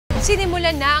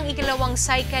Sinimulan na ang ikalawang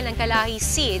cycle ng Kalahi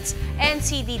Seeds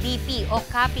NCDDP o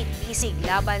Kapit-Isig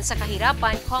laban sa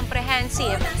kahirapan,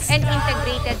 Comprehensive and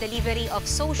Integrated Delivery of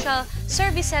Social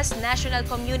Services National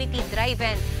Community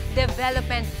Driven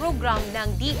Development Program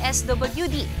ng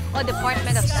DSWD o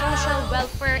Department of Social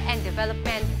Welfare and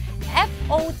Development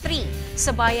FO3 sa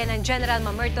bayan ng General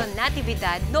Mamerto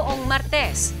Natividad noong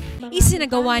Martes.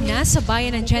 Isinagawa na sa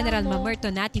bayan ng General Mamerto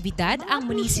Natividad ang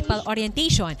municipal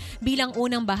orientation bilang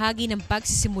unang bahagi ng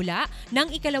pagsisimula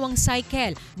ng ikalawang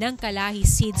cycle ng Kalahi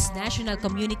Seeds National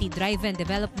Community Driven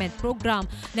Development Program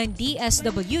ng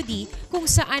DSWD kung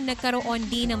saan nagkaroon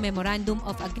din ng Memorandum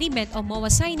of Agreement o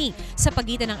MOA signing sa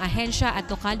pagitan ng ahensya at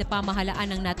lokal na pamahalaan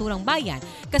ng naturang bayan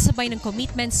kasabay ng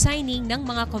commitment signing ng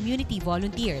mga community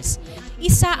volunteers.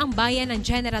 Isa ang bayan ng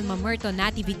General Mamerto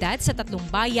Natividad sa tatlong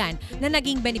bayan na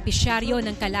naging benepisyaryo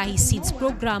ng Kalahi Seeds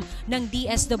Program ng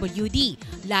DSWD.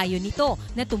 Layo nito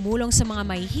na tumulong sa mga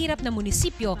mahihirap na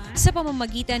munisipyo sa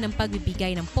pamamagitan ng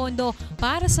pagbibigay ng pondo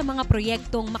para sa mga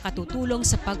proyektong makatutulong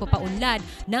sa pagpapaunlad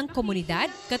ng komunidad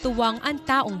katuwang ang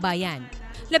taong bayan.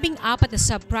 14 na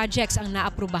sub-projects ang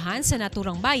naaprubahan sa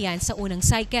naturang bayan sa unang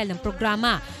cycle ng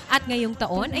programa at ngayong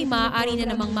taon ay maaari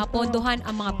na namang mapondohan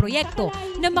ang mga proyekto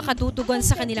na makatutugon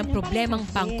sa kanilang problemang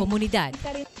pangkomunidad.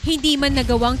 Hindi man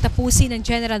nagawang tapusin ng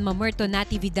General Mamerto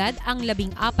Natividad ang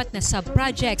 14 na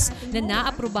sub-projects na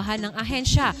naaprubahan ng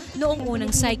ahensya noong unang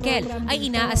cycle ay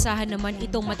inaasahan naman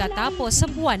itong matatapos sa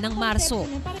buwan ng Marso.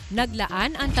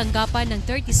 Naglaan ang tanggapan ng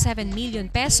 37 million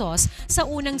pesos sa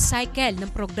unang cycle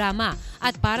ng programa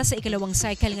at para sa ikalawang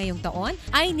cycle ngayong taon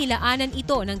ay nilaanan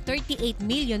ito ng 38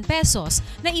 million pesos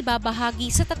na ibabahagi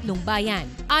sa tatlong bayan.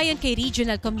 Ayon kay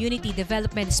Regional Community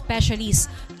Development Specialist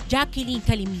Jacqueline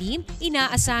Kalimlim,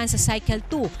 inaasahan sa Cycle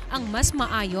 2 ang mas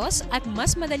maayos at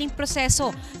mas madaling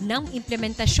proseso ng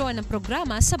implementasyon ng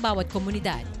programa sa bawat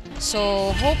komunidad.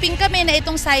 So, hoping kami na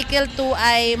itong Cycle 2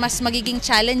 ay mas magiging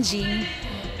challenging,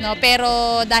 no?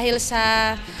 Pero dahil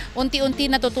sa unti-unti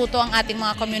natututo ang ating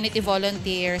mga community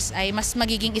volunteers ay mas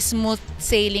magiging smooth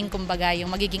sailing kumbaga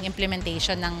yung magiging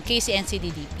implementation ng KC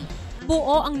NCDDP.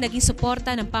 Buo ang naging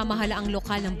suporta ng pamahalaang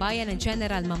lokal ng bayan ng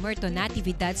General Mamerto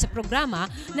Natividad sa programa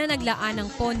na naglaan ng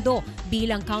pondo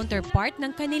bilang counterpart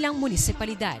ng kanilang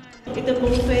munisipalidad. Ito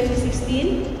pong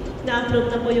 2016, na-approve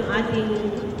na po yung ating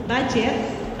budget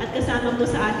at kasama po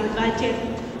sa ating budget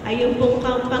ay yung pong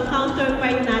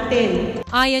pang-counterpart natin.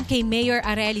 Ayon kay Mayor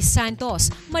Arely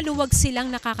Santos, maluwag silang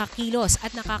nakakakilos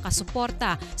at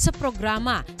nakakasuporta sa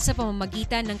programa sa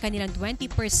pamamagitan ng kanilang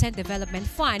 20% development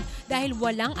fund dahil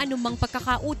walang anumang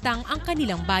pagkakautang ang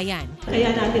kanilang bayan. Kaya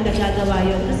natin nagagawa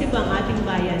yun kasi po ang ating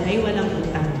bayan ay walang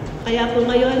utang. Kaya po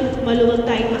ngayon, maluwag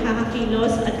tayong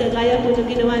makakakilos at kagaya po ng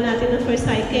ginawa natin ng first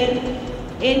cycle,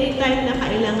 anytime na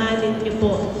kailanganin niyo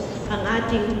po ang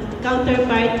ating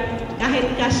counterpart, kahit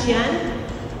cash yan,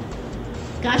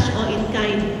 cash o in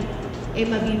kind,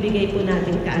 mabibigay po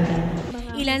natin kaagad.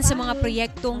 Ilan sa mga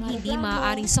proyektong hindi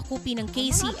maaaring sakupin ng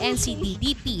KC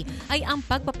NCDDP ay ang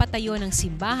pagpapatayo ng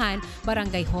simbahan,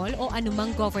 barangay hall o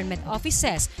anumang government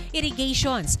offices,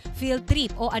 irrigations, field trip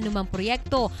o anumang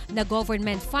proyekto na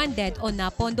government funded o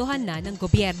napondohan na ng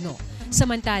gobyerno.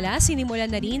 Samantala, sinimulan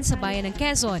na rin sa bayan ng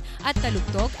Quezon at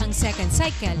talugtog ang second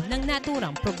cycle ng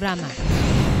naturang programa.